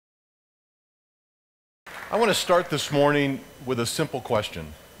I want to start this morning with a simple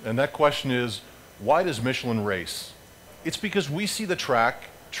question, and that question is, why does Michelin race? It's because we see the track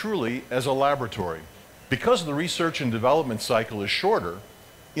truly as a laboratory. Because the research and development cycle is shorter,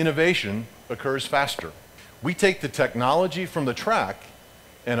 innovation occurs faster. We take the technology from the track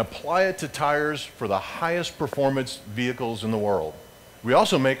and apply it to tires for the highest performance vehicles in the world. We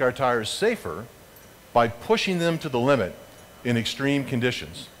also make our tires safer by pushing them to the limit in extreme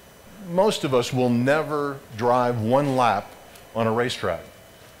conditions. Most of us will never drive one lap on a racetrack,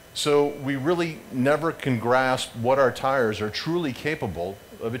 so we really never can grasp what our tires are truly capable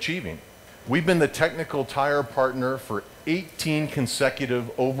of achieving. We've been the technical tire partner for 18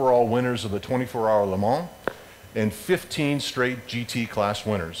 consecutive overall winners of the 24-hour Le Mans and 15 straight GT class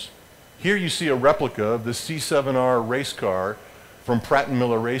winners. Here you see a replica of the C7R race car from Pratt &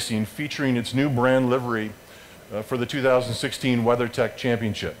 Miller Racing featuring its new brand livery for the 2016 WeatherTech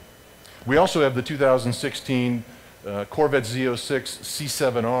Championship. We also have the 2016 Corvette Z06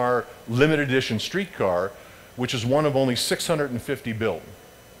 C7R limited edition street car, which is one of only 650 built.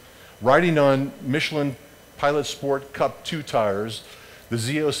 Riding on Michelin Pilot Sport Cup 2 tires, the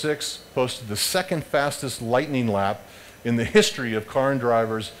Z06 posted the second fastest lightning lap in the history of Car and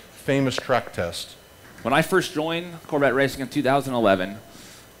Driver's famous track test. When I first joined Corvette Racing in 2011,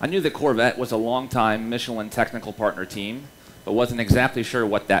 I knew that Corvette was a long-time Michelin technical partner team, but wasn't exactly sure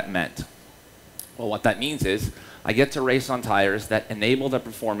what that meant. Well, what that means is I get to race on tires that enable the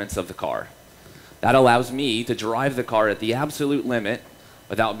performance of the car. That allows me to drive the car at the absolute limit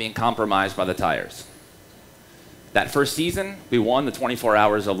without being compromised by the tires. That first season, we won the 24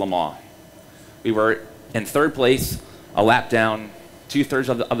 Hours of Le Mans. We were in third place, a lap down, 2/3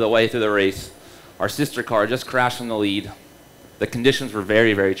 of the way through the race. Our sister car just crashed from the lead. The conditions were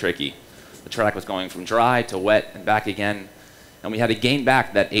very, very tricky. The track was going from dry to wet and back again, and we had to gain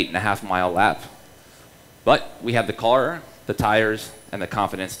back that 8.5-mile lap. But we had the car, the tires, and the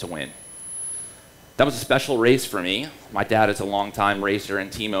confidence to win. That was a special race for me. My dad is a longtime racer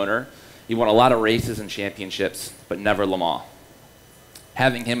and team owner. He won a lot of races and championships, but never Le Mans.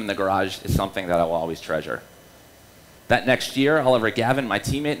 Having him in the garage is something that I will always treasure. That next year, Oliver Gavin, my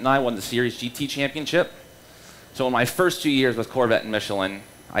teammate, and I won the Series GT Championship. So in my first 2 years with Corvette and Michelin,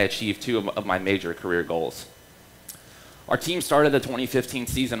 I achieved two of my major career goals. Our team started the 2015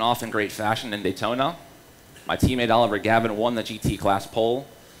 season off in great fashion in Daytona. My teammate Oliver Gavin won the GT class pole,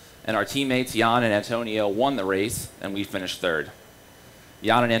 and our teammates Jan and Antonio won the race, and we finished third.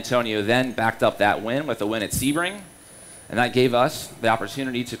 Jan and Antonio then backed up that win with a win at Sebring, and that gave us the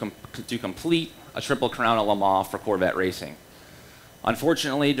opportunity to complete a Triple Crown at Le Mans for Corvette Racing.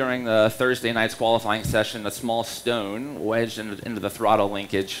 Unfortunately, during the Thursday night's qualifying session, a small stone wedged into the throttle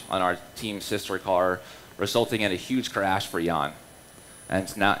linkage on our team's sister car, resulting in a huge crash for Jan.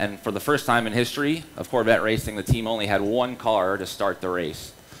 And for the first time in history of Corvette Racing, the team only had one car to start the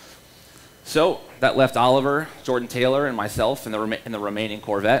race. So that left Oliver, Jordan Taylor, and myself in the remaining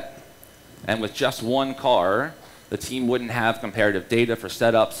Corvette. And with just one car, the team wouldn't have comparative data for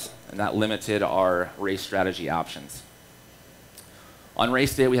setups, and that limited our race strategy options. On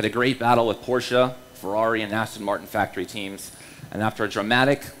race day, we had a great battle with Porsche, Ferrari, and Aston Martin factory teams. And after a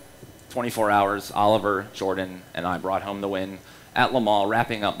dramatic 24 hours, Oliver, Jordan, and I brought home the win at Le Mans,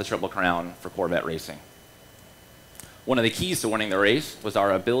 wrapping up the Triple Crown for Corvette Racing. One of the keys to winning the race was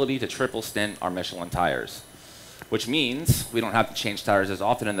our ability to triple stint our Michelin tires, which means we don't have to change tires as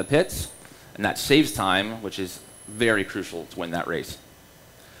often in the pits, and that saves time, which is very crucial to win that race.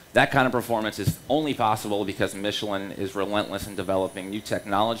 That kind of performance is only possible because Michelin is relentless in developing new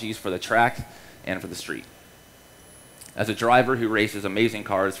technologies for the track and for the street. As a driver who races amazing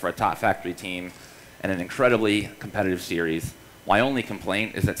cars for a top factory team and an incredibly competitive series, my only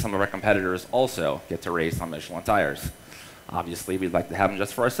complaint is that some of our competitors also get to race on Michelin tires. Obviously, we'd like to have them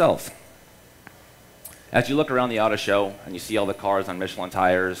just for ourselves. As you look around the auto show and you see all the cars on Michelin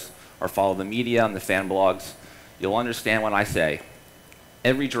tires or follow the media and the fan blogs, you'll understand when I say,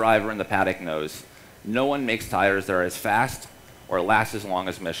 every driver in the paddock knows no one makes tires that are as fast or last as long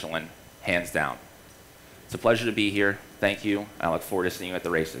as Michelin, hands down. It's a pleasure to be here. Thank you, and I look forward to seeing you at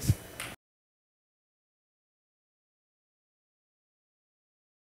the races.